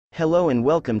Hello and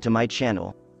welcome to my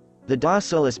channel. The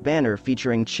Saileach banner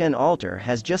featuring Chen Altar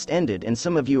has just ended and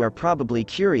some of you are probably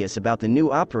curious about the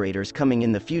new operators coming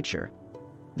in the future.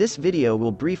 This video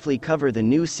will briefly cover the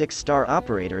new 6-star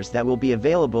operators that will be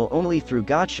available only through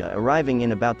gacha arriving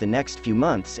in about the next few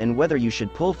months and whether you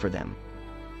should pull for them.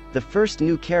 The first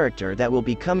new character that will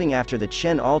be coming after the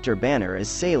Chen Altar banner is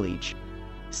Saileach.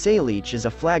 Saileach is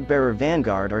a flag bearer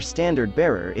vanguard or standard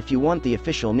bearer if you want the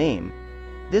official name.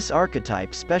 This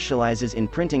archetype specializes in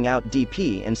printing out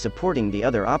DP and supporting the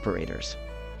other operators.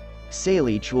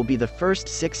 Saileach will be the first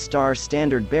 6-star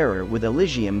standard bearer with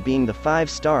Elysium being the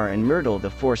 5-star and Myrtle the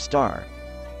 4-star.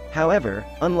 However,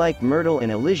 unlike Myrtle and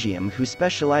Elysium who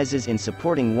specializes in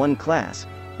supporting one class,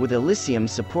 with Elysium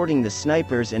supporting the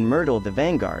snipers and Myrtle the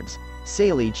vanguards,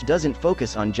 Saileach doesn't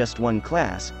focus on just one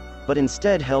class, but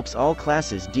instead helps all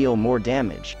classes deal more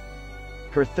damage.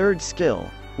 Her third skill,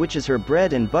 which is her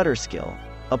bread and butter skill,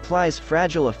 applies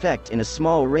fragile effect in a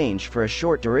small range for a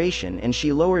short duration and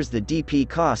she lowers the DP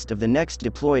cost of the next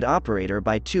deployed operator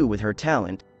by 2 with her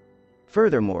talent.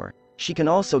 Furthermore, she can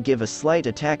also give a slight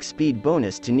attack speed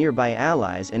bonus to nearby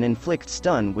allies and inflict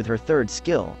stun with her third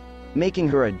skill, making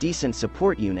her a decent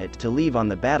support unit to leave on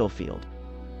the battlefield.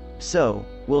 So,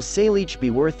 will Saileach be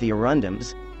worth the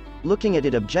arundums? Looking at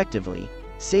it objectively,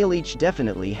 Saileach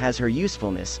definitely has her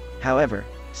usefulness. However,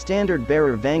 Standard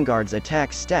Bearer Vanguard's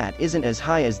attack stat isn't as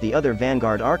high as the other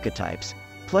Vanguard archetypes,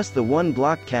 plus the 1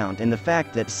 block count and the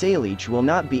fact that Saileach will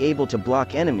not be able to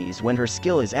block enemies when her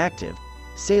skill is active.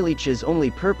 Saileach's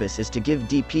only purpose is to give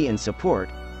DP and support,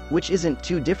 which isn't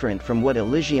too different from what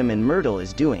Elysium and Myrtle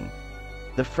is doing.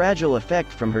 The fragile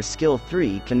effect from her skill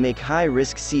 3 can make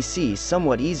high-risk CC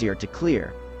somewhat easier to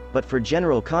clear, but for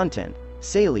general content,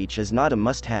 Saileach is not a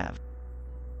must-have.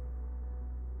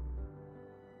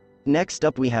 Next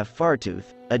up we have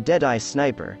Fartooth, a Deadeye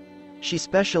sniper. She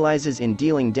specializes in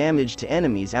dealing damage to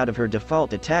enemies out of her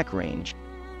default attack range.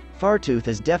 Fartooth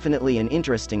is definitely an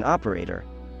interesting operator.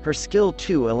 Her skill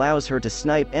 2 allows her to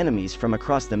snipe enemies from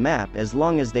across the map as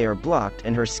long as they are blocked,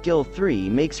 and her skill 3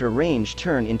 makes her range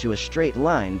turn into a straight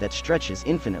line that stretches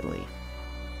infinitely.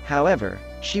 However,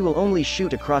 she will only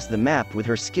shoot across the map with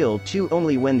her skill 2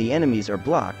 only when the enemies are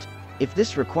blocked. If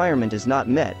this requirement is not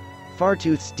met,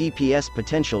 Fartooth's DPS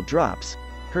potential drops.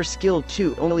 Her skill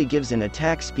 2 only gives an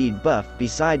attack speed buff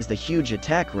besides the huge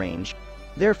attack range.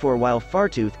 Therefore, while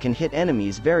Fartooth can hit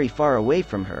enemies very far away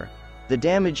from her, the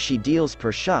damage she deals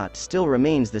per shot still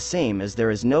remains the same as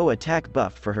there is no attack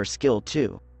buff for her skill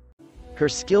 2. Her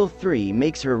skill 3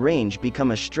 makes her range become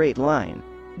a straight line.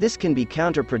 This can be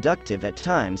counterproductive at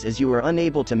times as you are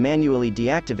unable to manually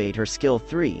deactivate her skill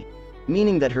 3,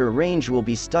 meaning that her range will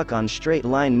be stuck on straight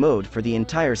line mode for the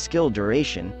entire skill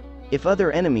duration. If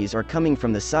other enemies are coming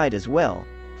from the side as well,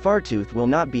 Fartooth will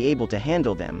not be able to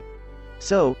handle them.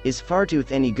 So, is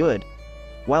Fartooth any good?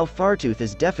 While Fartooth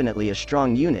is definitely a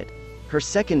strong unit, her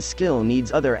second skill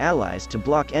needs other allies to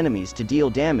block enemies to deal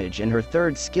damage, and her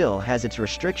third skill has its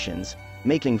restrictions,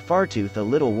 making Fartooth a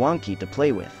little wonky to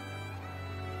play with.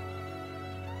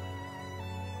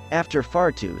 After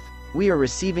Fartooth, we are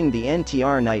receiving the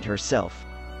NTR Knight herself.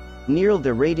 Nearl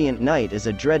the Radiant Knight is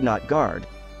a Dreadnought guard.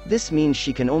 This means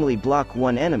she can only block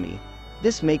one enemy.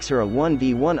 This makes her a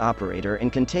 1v1 operator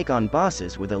and can take on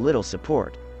bosses with a little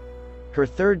support. Her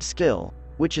third skill,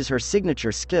 which is her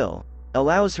signature skill,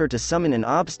 allows her to summon an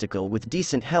obstacle with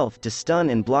decent health to stun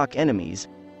and block enemies.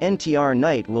 NTR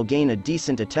Knight will gain a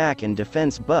decent attack and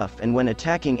defense buff, and when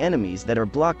attacking enemies that are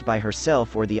blocked by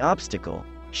herself or the obstacle,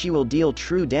 she will deal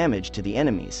true damage to the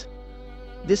enemies.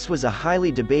 This was a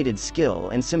highly debated skill,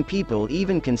 and some people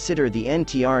even consider the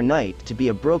NTR Knight to be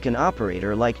a broken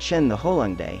operator like Chen the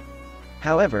Holungdae.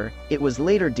 However, it was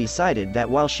later decided that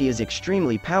while she is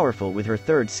extremely powerful with her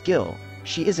third skill,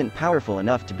 she isn't powerful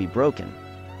enough to be broken.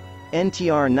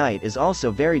 NTR Knight is also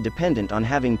very dependent on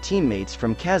having teammates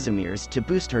from Casimir's to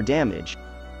boost her damage.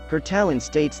 Her talent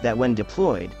states that when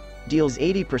deployed, deals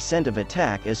 80% of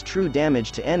attack as true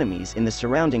damage to enemies in the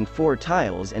surrounding 4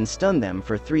 tiles and stun them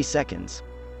for 3 seconds.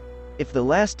 If the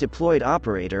last deployed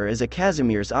operator is a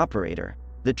Casimir's operator,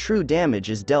 the true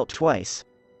damage is dealt twice.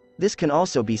 This can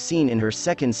also be seen in her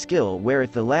second skill, where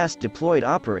if the last deployed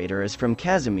operator is from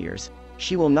Casimir's,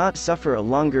 she will not suffer a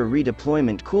longer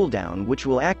redeployment cooldown which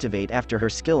will activate after her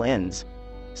skill ends.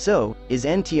 So, is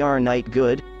NTR Knight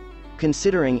good?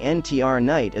 Considering NTR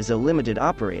Knight is a limited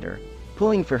operator,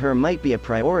 pulling for her might be a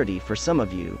priority for some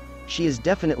of you. She is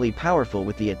definitely powerful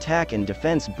with the attack and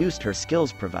defense boost her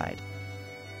skills provide.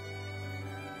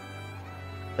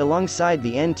 Alongside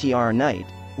the NTR Knight,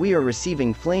 we are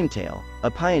receiving Flametail, a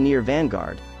Pioneer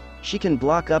Vanguard. She can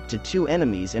block up to 2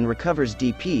 enemies and recovers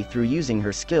DP through using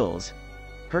her skills.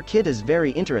 Her kit is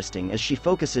very interesting as she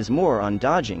focuses more on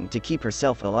dodging to keep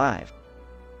herself alive.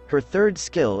 Her third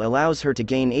skill allows her to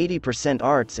gain 80%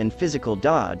 arts and physical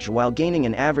dodge while gaining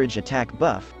an average attack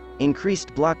buff,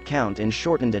 increased block count and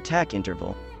shortened attack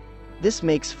interval. This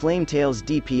makes Flametail's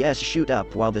DPS shoot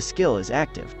up while the skill is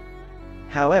active.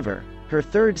 However, her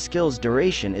third skill's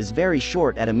duration is very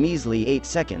short at a measly 8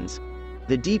 seconds.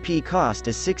 The DP cost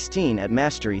is 16 at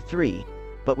Mastery 3,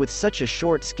 but with such a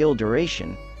short skill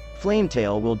duration,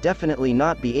 Flametail will definitely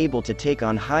not be able to take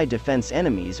on high defense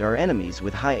enemies or enemies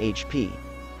with high HP.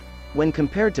 When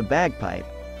compared to Bagpipe,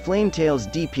 Flametail's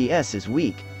DPS is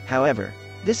weak. However,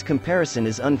 this comparison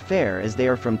is unfair as they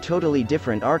are from totally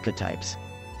different archetypes.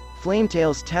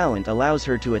 Flametail's talent allows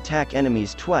her to attack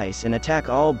enemies twice and attack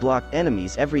all blocked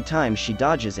enemies every time she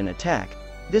dodges an attack.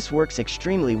 This works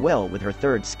extremely well with her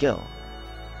third skill.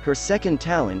 Her second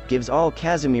talent gives all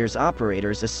Casimir's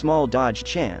operators a small dodge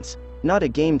chance, not a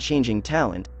game-changing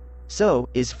talent. So,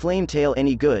 is Flametail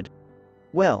any good?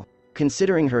 Well,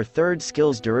 considering her third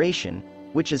skill's duration,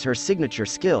 which is her signature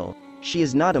skill, she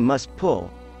is not a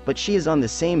must-pull, but she is on the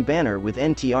same banner with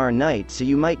arknights, so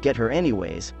you might get her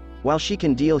anyways. While she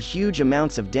can deal huge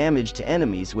amounts of damage to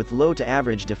enemies with low to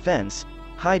average defense,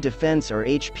 high defense or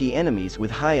HP enemies with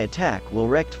high attack will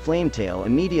wreck Flametail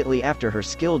immediately after her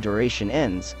skill duration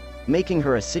ends, making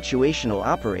her a situational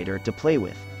operator to play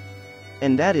with.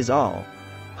 And that is all.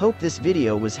 Hope this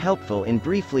video was helpful in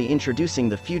briefly introducing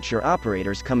the future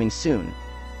operators coming soon.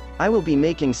 I will be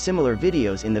making similar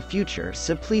videos in the future,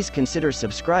 so please consider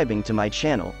subscribing to my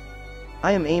channel.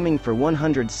 I am aiming for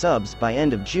 100 subs by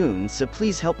end of June, so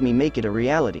please help me make it a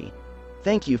reality.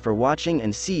 Thank you for watching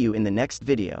and see you in the next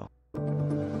video.